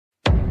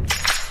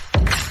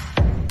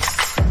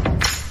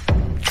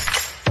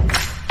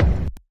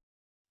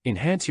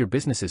Enhance your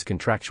business's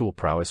contractual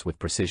prowess with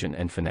precision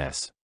and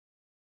finesse.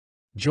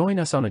 Join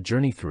us on a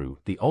journey through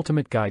the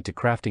ultimate guide to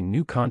crafting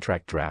new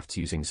contract drafts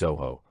using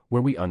Zoho,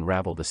 where we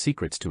unravel the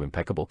secrets to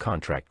impeccable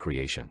contract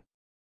creation.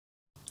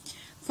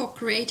 For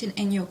creating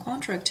a new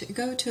contract,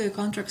 go to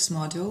Contracts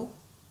module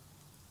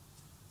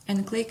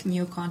and click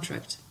New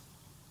Contract.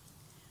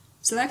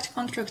 Select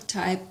contract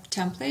type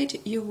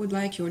template you would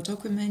like your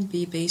document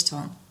be based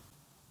on.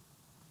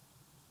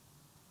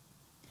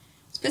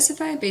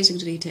 Specify basic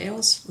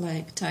details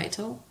like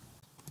title,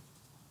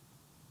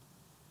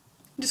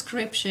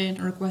 description,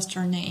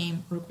 requester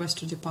name,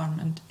 requester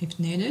department if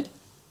needed.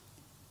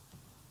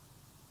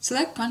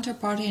 Select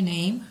counterparty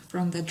name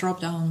from the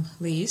drop-down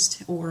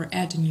list or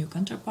add a new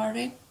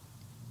counterparty.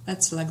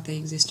 Let's select the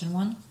existing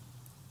one.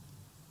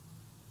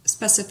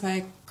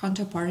 Specify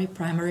counterparty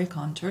primary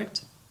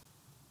contract.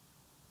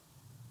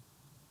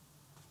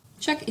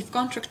 Check if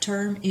contract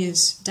term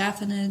is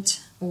definite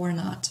or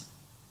not.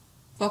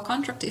 For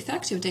contract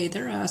effective date,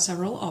 there are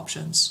several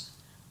options: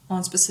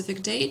 on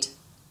specific date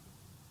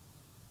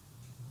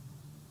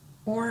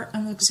or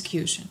on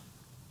execution.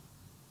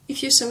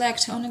 If you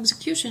select on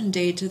execution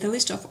date, the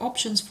list of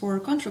options for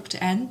contract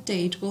end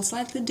date will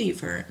slightly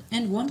differ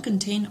and won't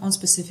contain on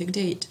specific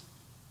date.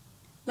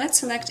 Let's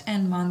select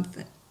end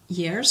month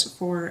years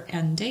for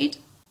end date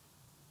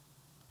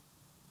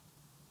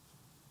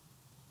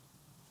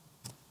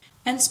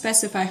and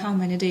specify how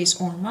many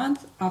days or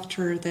month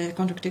after the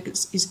contract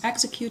is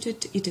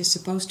executed it is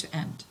supposed to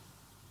end.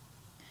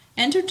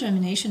 Enter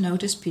termination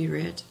notice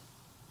period.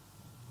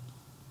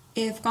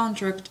 If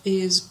contract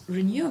is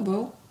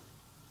renewable,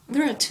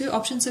 there are two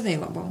options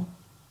available: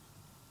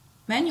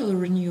 manually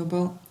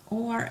renewable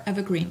or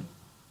evergreen.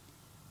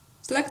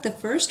 Select the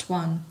first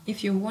one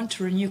if you want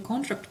to renew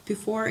contract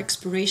before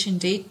expiration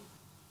date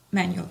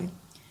manually,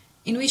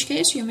 in which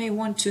case you may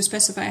want to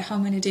specify how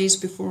many days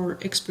before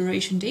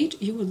expiration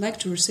date you would like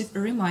to receive a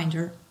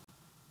reminder.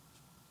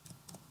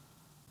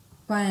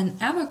 When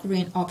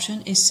evergreen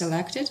option is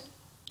selected,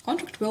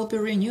 contract will be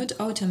renewed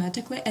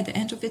automatically at the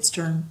end of its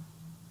term.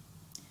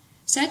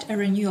 Set a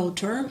renewal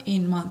term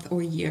in months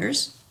or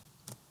years,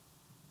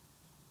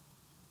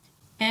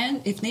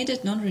 and if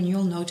needed,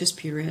 non-renewal notice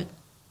period.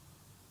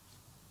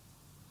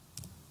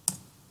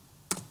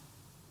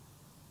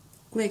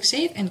 Click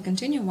Save and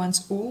continue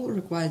once all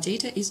required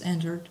data is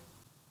entered.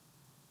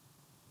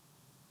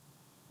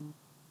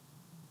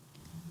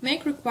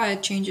 Make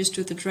required changes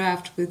to the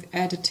draft with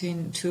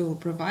editing tool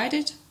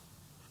provided,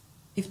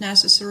 if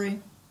necessary,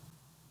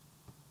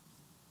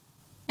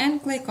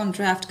 and click on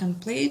Draft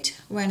Complete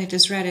when it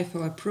is ready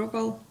for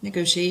approval,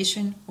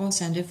 negotiation, or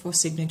send it for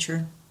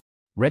signature.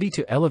 Ready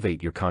to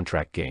elevate your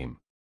contract game?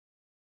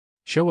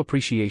 Show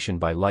appreciation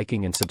by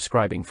liking and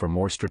subscribing for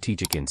more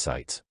strategic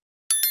insights.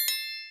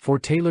 For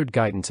tailored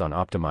guidance on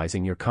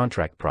optimizing your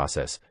contract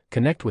process,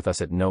 connect with us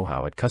at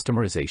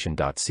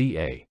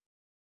knowhow@customerization.ca.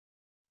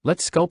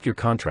 Let's sculpt your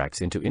contracts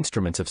into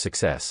instruments of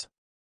success.